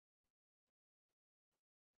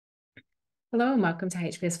Hello and welcome to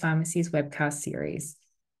HPS Pharmacies webcast series.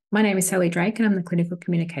 My name is Sallie Drake and I'm the Clinical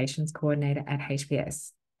Communications Coordinator at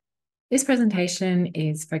HPS. This presentation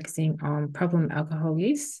is focusing on problem alcohol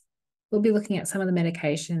use. We'll be looking at some of the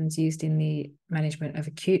medications used in the management of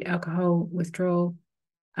acute alcohol withdrawal,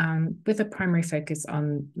 with a primary focus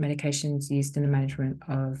on medications used in the management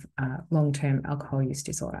of long-term alcohol use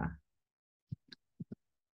disorder.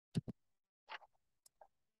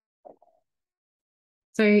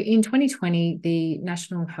 So in 2020, the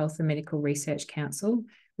National Health and Medical Research Council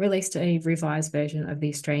released a revised version of the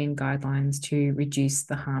Australian guidelines to reduce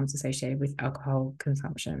the harms associated with alcohol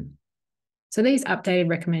consumption. So these updated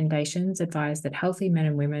recommendations advise that healthy men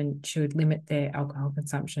and women should limit their alcohol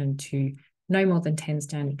consumption to no more than 10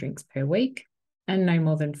 standard drinks per week and no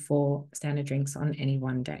more than 4 standard drinks on any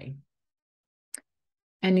one day.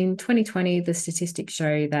 And in 2020, the statistics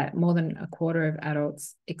show that more than a quarter of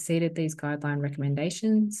adults exceeded these guideline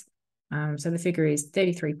recommendations. So the figure is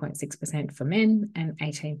 33.6% for men and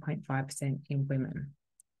 18.5% in women.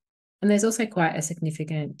 And there's also quite a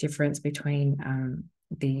significant difference between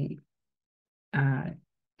the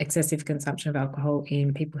excessive consumption of alcohol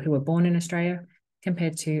in people who were born in Australia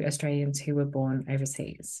compared to Australians who were born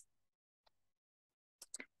overseas.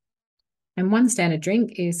 And one standard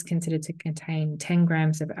drink is considered to contain 10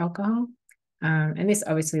 grams of alcohol. And this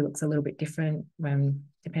obviously looks a little bit different when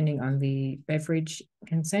depending on the beverage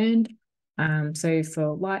concerned. So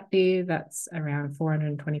for light beer, that's around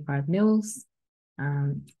 425 mils.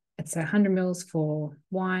 It's 100 mils for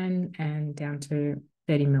wine and down to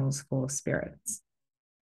 30 mils for spirits.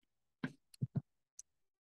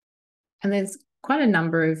 And there's quite a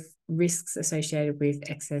number of risks associated with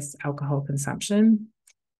excess alcohol consumption.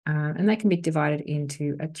 And they can be divided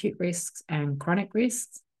into acute risks and chronic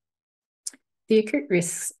risks. The acute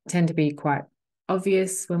risks tend to be quite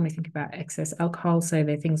obvious when we think about excess alcohol. So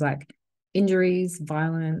they're things like injuries,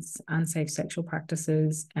 violence, unsafe sexual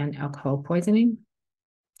practices, and alcohol poisoning.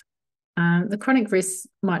 The chronic risks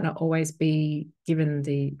might not always be given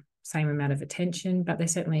the same amount of attention, but they're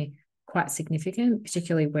certainly quite significant,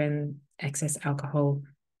 particularly when excess alcohol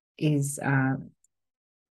is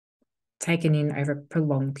taken in over a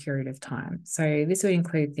prolonged period of time. So this would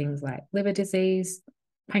include things like liver disease,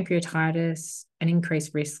 pancreatitis, an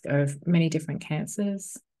increased risk of many different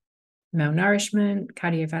cancers, malnourishment,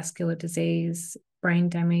 cardiovascular disease, brain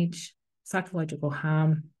damage, psychological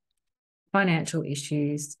harm, financial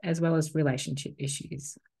issues, as well as relationship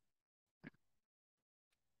issues.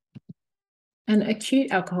 An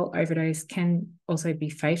acute alcohol overdose can also be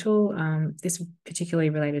fatal. This is particularly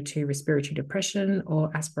related to respiratory depression or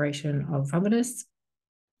aspiration of vomitus.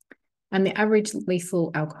 And the average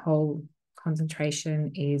lethal alcohol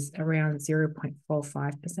concentration is around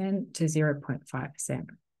 0.45% to 0.5%.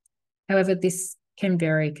 However, this can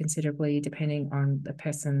vary considerably depending on the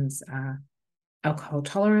person's alcohol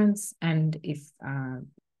tolerance and if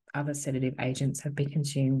other sedative agents have been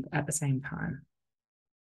consumed at the same time.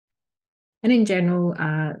 And in general,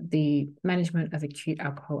 the management of acute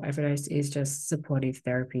alcohol overdose is just supportive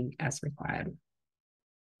therapy as required.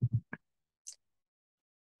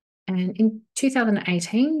 And in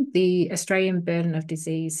 2018, the Australian Burden of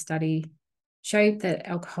Disease study showed that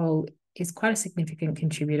alcohol is quite a significant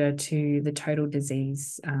contributor to the total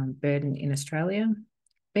disease burden in Australia,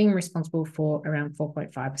 being responsible for around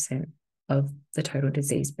 4.5% of the total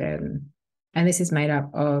disease burden. And this is made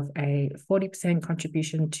up of a 40%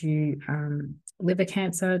 contribution to liver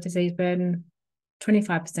cancer disease burden,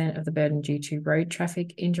 25% of the burden due to road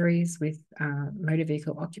traffic injuries with motor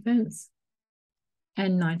vehicle occupants,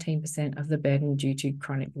 and 19% of the burden due to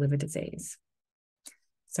chronic liver disease.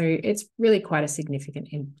 So it's really quite a significant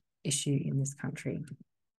issue in this country.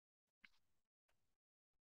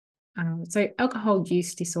 So alcohol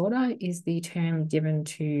use disorder is the term given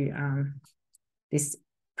to this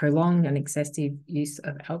prolonged and excessive use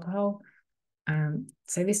of alcohol.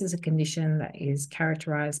 So this is a condition that is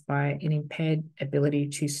characterized by an impaired ability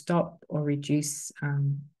to stop or reduce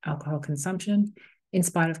alcohol consumption in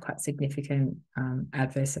spite of quite significant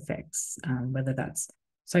adverse effects, whether that's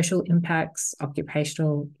social impacts,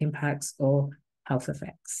 occupational impacts, or health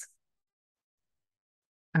effects.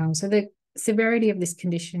 So the severity of this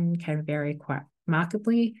condition can vary quite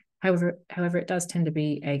markedly. However, it does tend to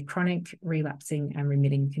be a chronic, relapsing, and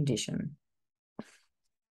remitting condition.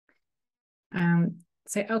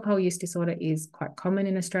 So alcohol use disorder is quite common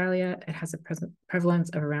in Australia. It has a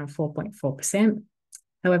prevalence of around 4.4%.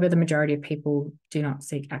 However, the majority of people do not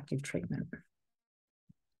seek active treatment.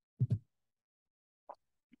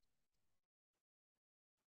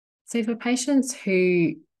 So for patients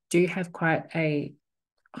who do have quite a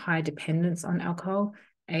high dependence on alcohol,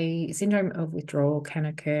 a syndrome of withdrawal can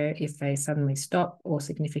occur if they suddenly stop or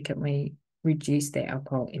significantly reduce their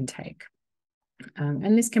alcohol intake.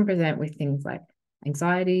 And this can present with things like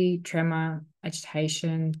anxiety, tremor,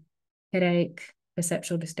 agitation, headache,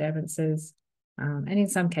 perceptual disturbances, and in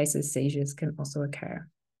some cases, seizures can also occur.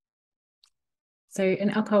 So an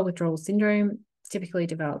alcohol withdrawal syndrome typically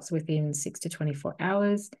develops within 6 to 24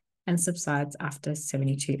 hours and subsides after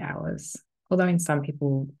 72 hours, although in some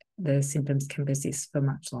people, the symptoms can persist for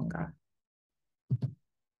much longer.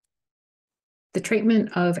 The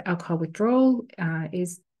treatment of alcohol withdrawal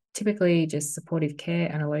is typically just supportive care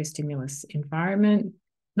and a low stimulus environment.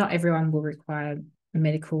 Not everyone will require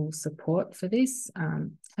medical support for this.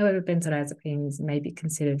 However, benzodiazepines may be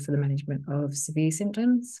considered for the management of severe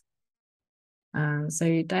symptoms. So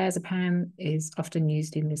diazepam is often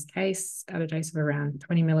used in this case at a dose of around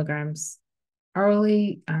 20 milligrams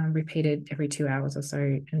orally, repeated every 2 hours or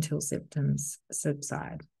so until symptoms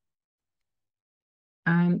subside.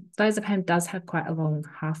 Diazepam does have quite a long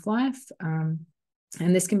half-life, and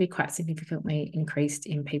this can be quite significantly increased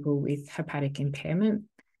in people with hepatic impairment.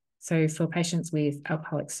 So for patients with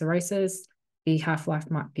alcoholic cirrhosis, the half-life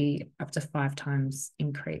might be up to 5 times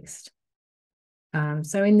increased.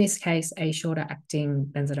 So in this case, a shorter acting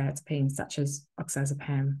benzodiazepine such as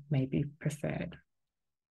oxazepam may be preferred.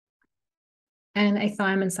 And a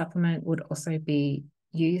thiamine supplement would also be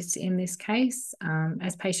used in this case,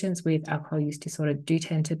 as patients with alcohol use disorder do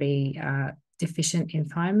tend to be deficient in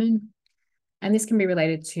thiamine. And this can be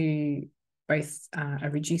related to both a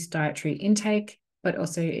reduced dietary intake, but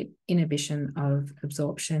also inhibition of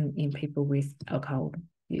absorption in people with alcohol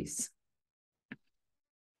use.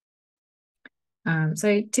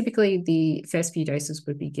 So typically the first few doses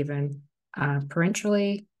would be given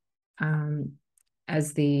parenterally,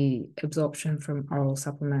 as the absorption from oral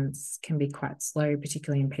supplements can be quite slow,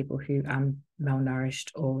 particularly in people who are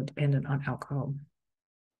malnourished or dependent on alcohol.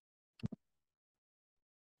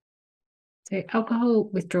 So alcohol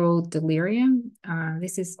withdrawal delirium,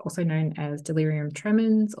 this is also known as delirium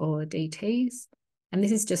tremens or DTs, and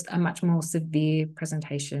this is just a much more severe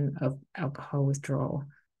presentation of alcohol withdrawal.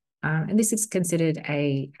 And this is considered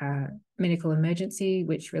a medical emergency,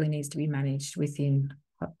 which really needs to be managed within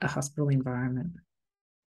a hospital environment.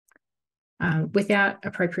 Without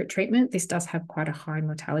appropriate treatment, this does have quite a high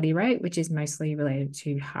mortality rate, which is mostly related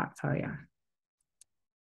to heart failure.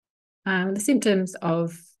 The symptoms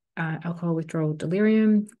of alcohol withdrawal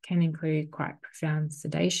delirium can include quite profound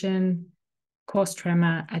sedation, coarse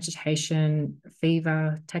tremor, agitation,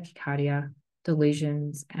 fever, tachycardia,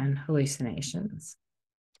 delusions, and hallucinations.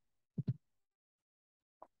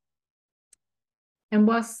 And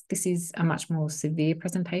whilst this is a much more severe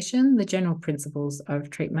presentation, the general principles of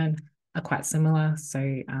treatment are quite similar. So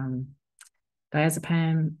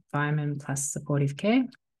diazepam, thiamine plus supportive care.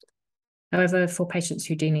 However, for patients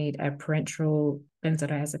who do need a parenteral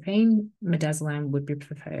benzodiazepine, midazolam would be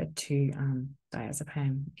preferred to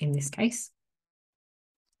diazepam in this case.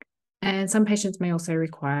 And some patients may also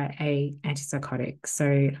require an antipsychotic.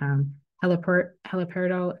 So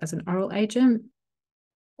haloperidol as an oral agent,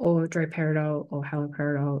 or droperidol or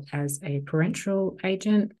haloperidol as a parenteral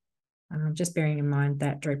agent, just bearing in mind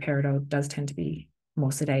that droperidol does tend to be more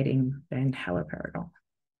sedating than haloperidol.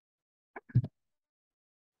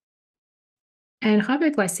 And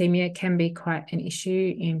hypoglycemia can be quite an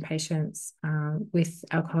issue in patients with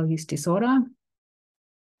alcohol use disorder.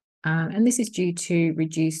 And this is due to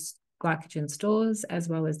reduced glycogen stores as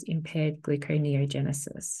well as impaired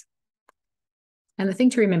gluconeogenesis. And the thing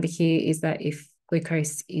to remember here is that if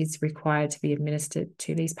glucose is required to be administered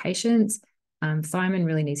to these patients, thiamine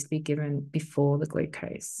really needs to be given before the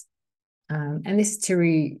glucose. And this is to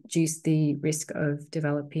reduce the risk of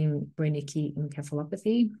developing Wernicke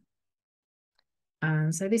encephalopathy.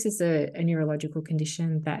 So this is a neurological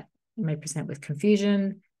condition that may present with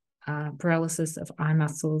confusion, paralysis of eye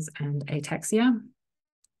muscles, and ataxia.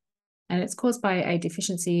 And it's caused by a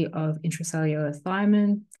deficiency of intracellular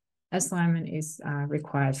thiamine, as thiamine is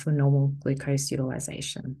required for normal glucose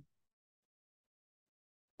utilization.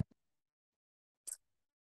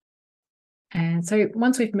 And so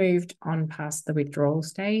once we've moved on past the withdrawal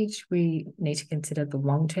stage, we need to consider the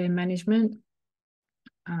long-term management.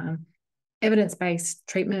 Evidence-based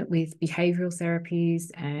treatment with behavioural therapies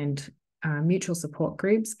and mutual support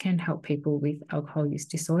groups can help people with alcohol use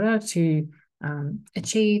disorder to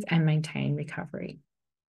achieve and maintain recovery.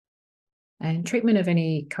 And treatment of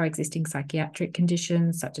any coexisting psychiatric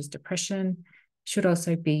conditions such as depression should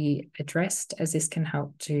also be addressed, as this can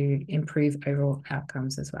help to improve overall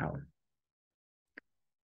outcomes as well.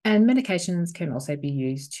 And medications can also be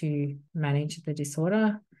used to manage the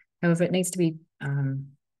disorder. However, it needs to be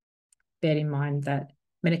bear in mind that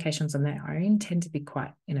medications on their own tend to be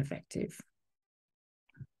quite ineffective.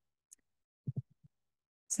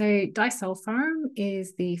 So disulfiram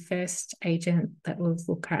is the first agent that we'll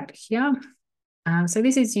look at here. So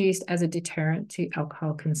this is used as a deterrent to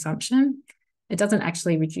alcohol consumption. It doesn't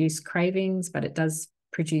actually reduce cravings, but it does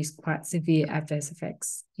produce quite severe adverse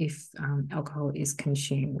effects if alcohol is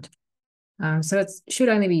consumed. So it should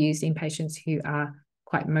only be used in patients who are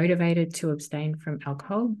quite motivated to abstain from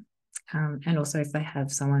alcohol, and also if they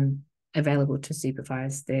have someone available to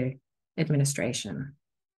supervise their administration.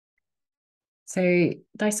 So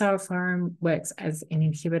disulfiram works as an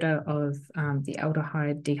inhibitor of the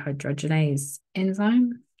aldehyde dehydrogenase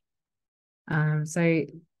enzyme. So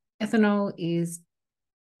ethanol is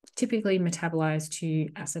typically metabolized to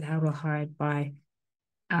acetaldehyde by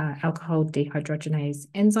alcohol dehydrogenase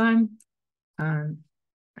enzyme. And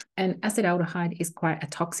acetaldehyde is quite a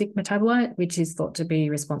toxic metabolite, which is thought to be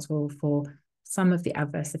responsible for some of the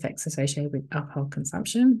adverse effects associated with alcohol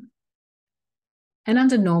consumption. And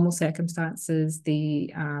under normal circumstances,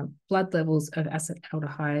 the blood levels of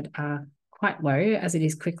acetaldehyde are quite low, as it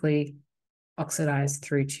is quickly oxidized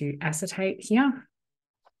through to acetate here.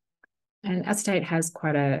 And acetate has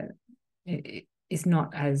it is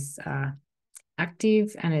not as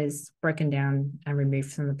active and is broken down and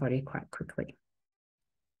removed from the body quite quickly.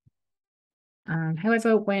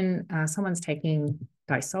 However, when someone's taking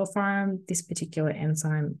disulfiram, this particular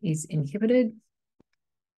enzyme is inhibited,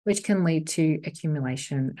 which can lead to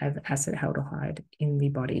accumulation of acetaldehyde in the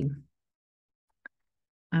body.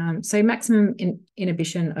 So maximum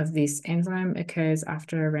inhibition of this enzyme occurs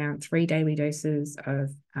after around 3 daily doses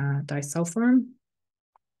of disulfiram.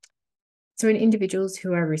 So in individuals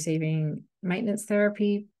who are receiving maintenance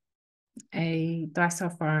therapy, a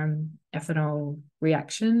disulfiram ethanol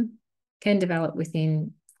reaction can develop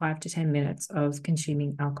within 5 to 10 minutes of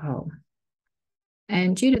consuming alcohol.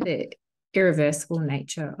 And due to the irreversible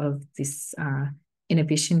nature of this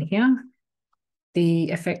inhibition here,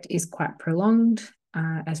 the effect is quite prolonged,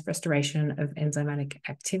 as restoration of enzymatic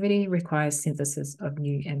activity requires synthesis of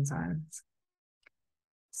new enzymes.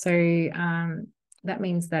 So that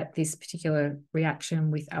means that this particular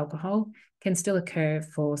reaction with alcohol can still occur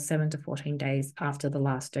for 7 to 14 days after the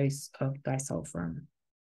last dose of disulfiram.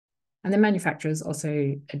 And the manufacturers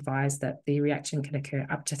also advise that the reaction can occur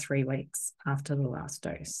up to 3 weeks after the last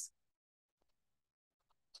dose.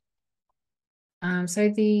 So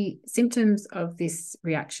the symptoms of this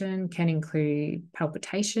reaction can include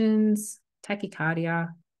palpitations, tachycardia,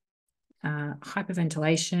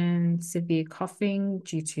 hyperventilation, severe coughing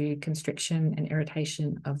due to constriction and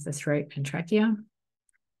irritation of the throat and trachea,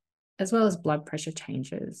 as well as blood pressure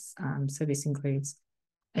changes. So this includes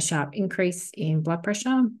a sharp increase in blood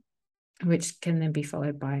pressure, which can then be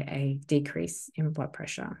followed by a decrease in blood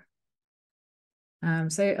pressure.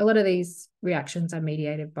 So a lot of these reactions are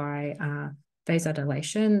mediated by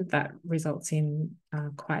vasodilation that results in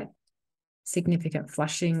quite significant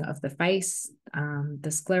flushing of the face,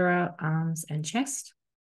 the sclera, arms, and chest,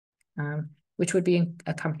 which would be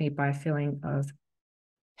accompanied by a feeling of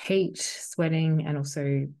heat, sweating, and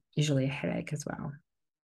also usually a headache as well.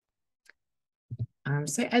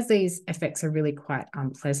 So as these effects are really quite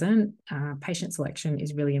unpleasant, patient selection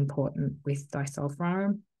is really important with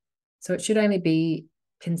disulfiram. So it should only be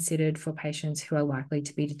considered for patients who are likely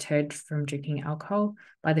to be deterred from drinking alcohol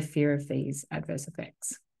by the fear of these adverse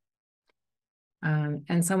effects.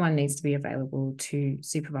 And someone needs to be available to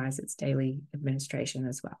supervise its daily administration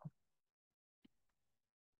as well.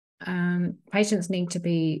 Patients need to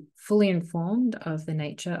be fully informed of the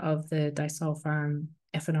nature of the disulfiram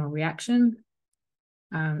ethanol reaction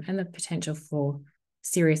and the potential for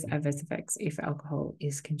serious adverse effects if alcohol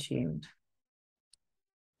is consumed.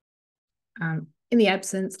 In the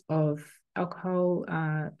absence of alcohol,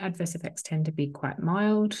 adverse effects tend to be quite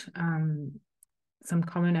mild. Some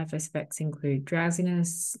common adverse effects include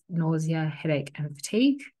drowsiness, nausea, headache, and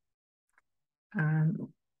fatigue.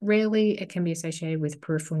 Rarely, it can be associated with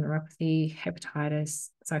peripheral neuropathy, hepatitis,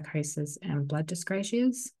 psychosis, and blood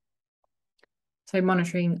dyscrasias. So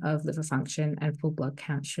monitoring of liver function and full blood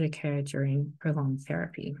count should occur during prolonged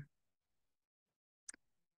therapy.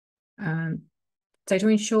 So to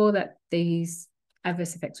ensure that these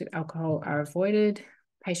adverse effects with alcohol are avoided,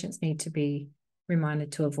 patients need to be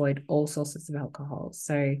reminded to avoid all sources of alcohol.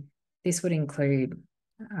 So this would include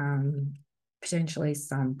potentially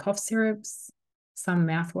some cough syrups, some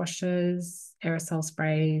mouthwashes, aerosol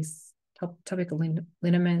sprays, topical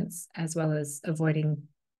liniments, as well as avoiding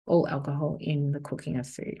all alcohol in the cooking of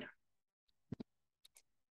food.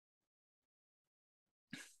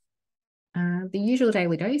 The usual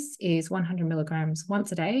daily dose is 100 milligrams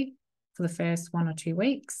once a day for the first 1 or 2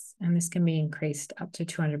 weeks, and this can be increased up to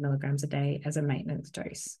 200 milligrams a day as a maintenance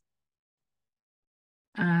dose.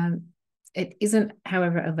 It isn't,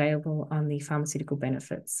 however, available on the pharmaceutical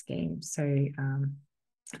benefits scheme, so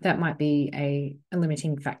that might be a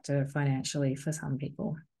limiting factor financially for some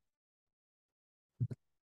people.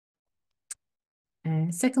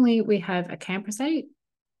 And secondly, we have acamprosate,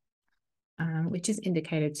 which is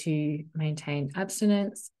indicated to maintain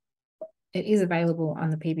abstinence. It is available on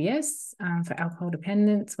the PBS for alcohol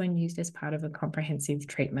dependence when used as part of a comprehensive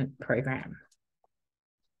treatment program.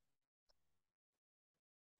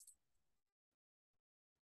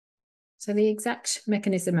 So the exact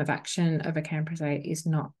mechanism of action of acamprosate is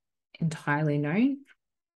not entirely known.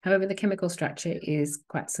 However, the chemical structure is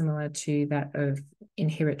quite similar to that of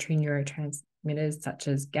inhibitory neurotransmitters such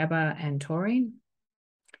as GABA and taurine.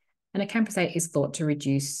 And acamprosate is thought to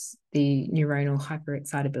reduce the neuronal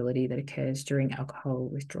hyperexcitability that occurs during alcohol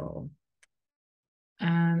withdrawal.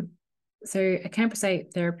 So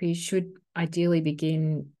acamprosate therapy should ideally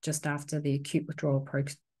begin just after the acute withdrawal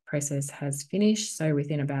process has finished, so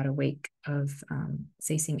within about a week of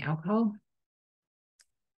ceasing alcohol,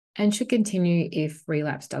 and should continue if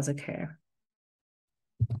relapse does occur.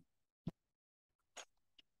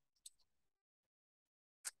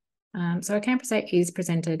 So acamprosate is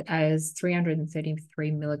presented as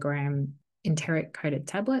 333 milligram enteric-coated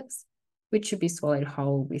tablets, which should be swallowed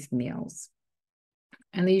whole with meals.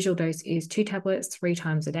 And the usual dose is 2 tablets 3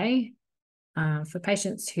 times a day. For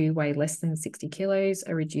patients who weigh less than 60 kilos,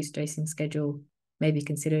 a reduced dosing schedule may be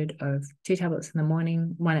considered of 2 tablets in the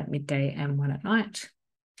morning, 1 at midday and 1 at night.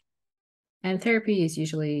 And therapy is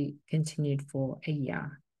usually continued for a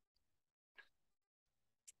year.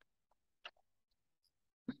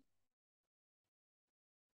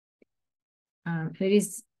 It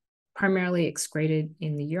is primarily excreted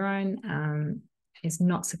in the urine, is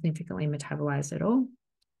not significantly metabolized at all,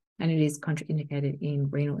 and it is contraindicated in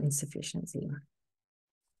renal insufficiency.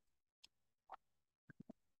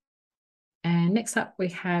 And next up, we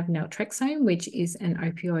have naltrexone, which is an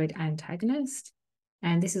opioid antagonist.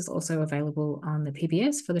 And this is also available on the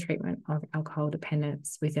PBS for the treatment of alcohol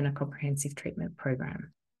dependence within a comprehensive treatment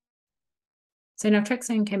program. So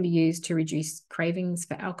naltrexone can be used to reduce cravings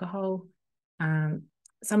for alcohol.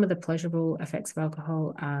 Some of the pleasurable effects of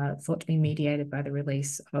alcohol are thought to be mediated by the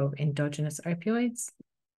release of endogenous opioids.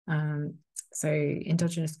 So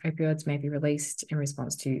endogenous opioids may be released in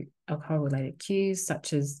response to alcohol-related cues,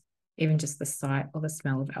 such as even just the sight or the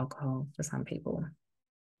smell of alcohol for some people.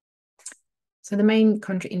 So the main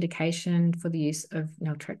contraindication for the use of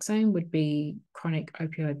naltrexone would be chronic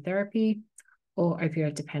opioid therapy or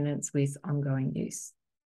opioid dependence with ongoing use.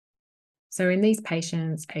 So in these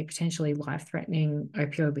patients, a potentially life-threatening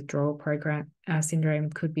opioid withdrawal syndrome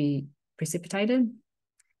could be precipitated.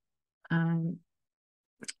 And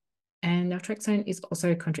naltrexone is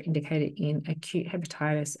also contraindicated in acute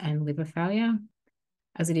hepatitis and liver failure,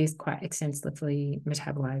 as it is quite extensively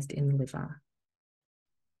metabolized in the liver.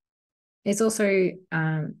 It's also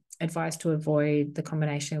advised to avoid the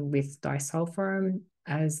combination with disulfiram,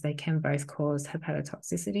 as they can both cause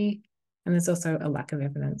hepatotoxicity. And there's also a lack of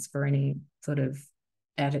evidence for any sort of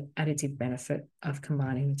additive benefit of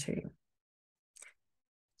combining the two.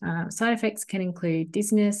 Side effects can include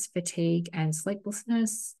dizziness, fatigue, and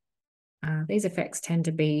sleeplessness. These effects tend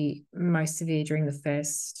to be most severe during the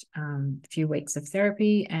first few weeks of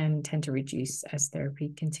therapy and tend to reduce as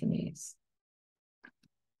therapy continues.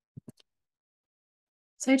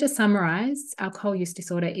 So to summarize, alcohol use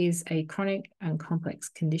disorder is a chronic and complex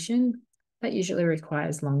condition that usually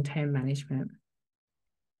requires long-term management.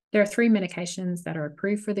 There are 3 medications that are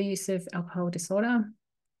approved for the use of alcohol disorder,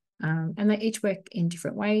 and they each work in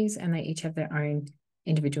different ways, and they each have their own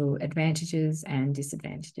individual advantages and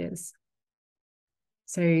disadvantages.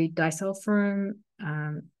 So disulfiram,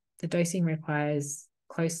 the dosing requires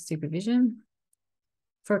close supervision.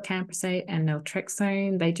 For acamprosate and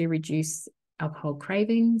naltrexone, they do reduce alcohol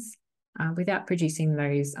cravings without producing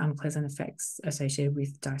those unpleasant effects associated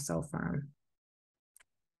with disulfiram.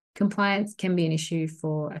 Compliance can be an issue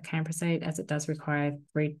for acamprosate, as it does require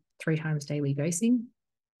three times daily dosing.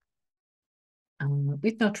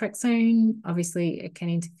 With naltrexone, obviously it can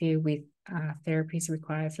interfere with therapies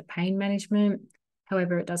required for pain management.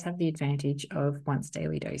 However, it does have the advantage of once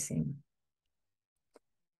daily dosing.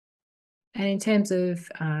 And in terms of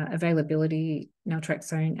availability,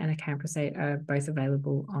 naltrexone and acamprosate are both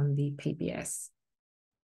available on the PBS.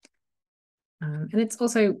 And it's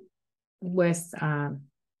also worth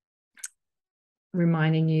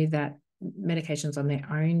reminding you that medications on their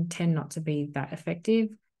own tend not to be that effective.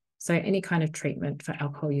 So any kind of treatment for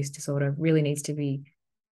alcohol use disorder really needs to be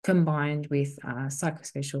combined with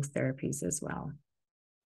psychosocial therapies as well.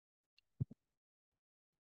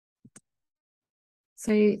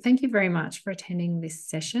 So thank you very much for attending this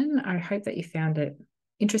session. I hope that you found it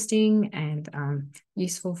interesting and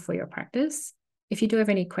useful for your practice. If you do have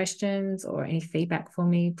any questions or any feedback for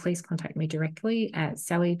me, please contact me directly at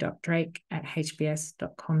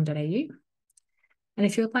sally.drake@hps.com.au. And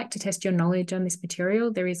if you would like to test your knowledge on this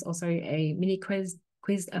material, there is also a mini quiz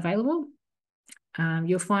available.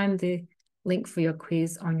 You'll find the link for your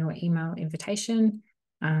quiz on your email invitation,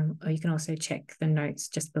 or you can also check the notes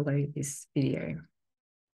just below this video.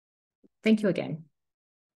 Thank you again.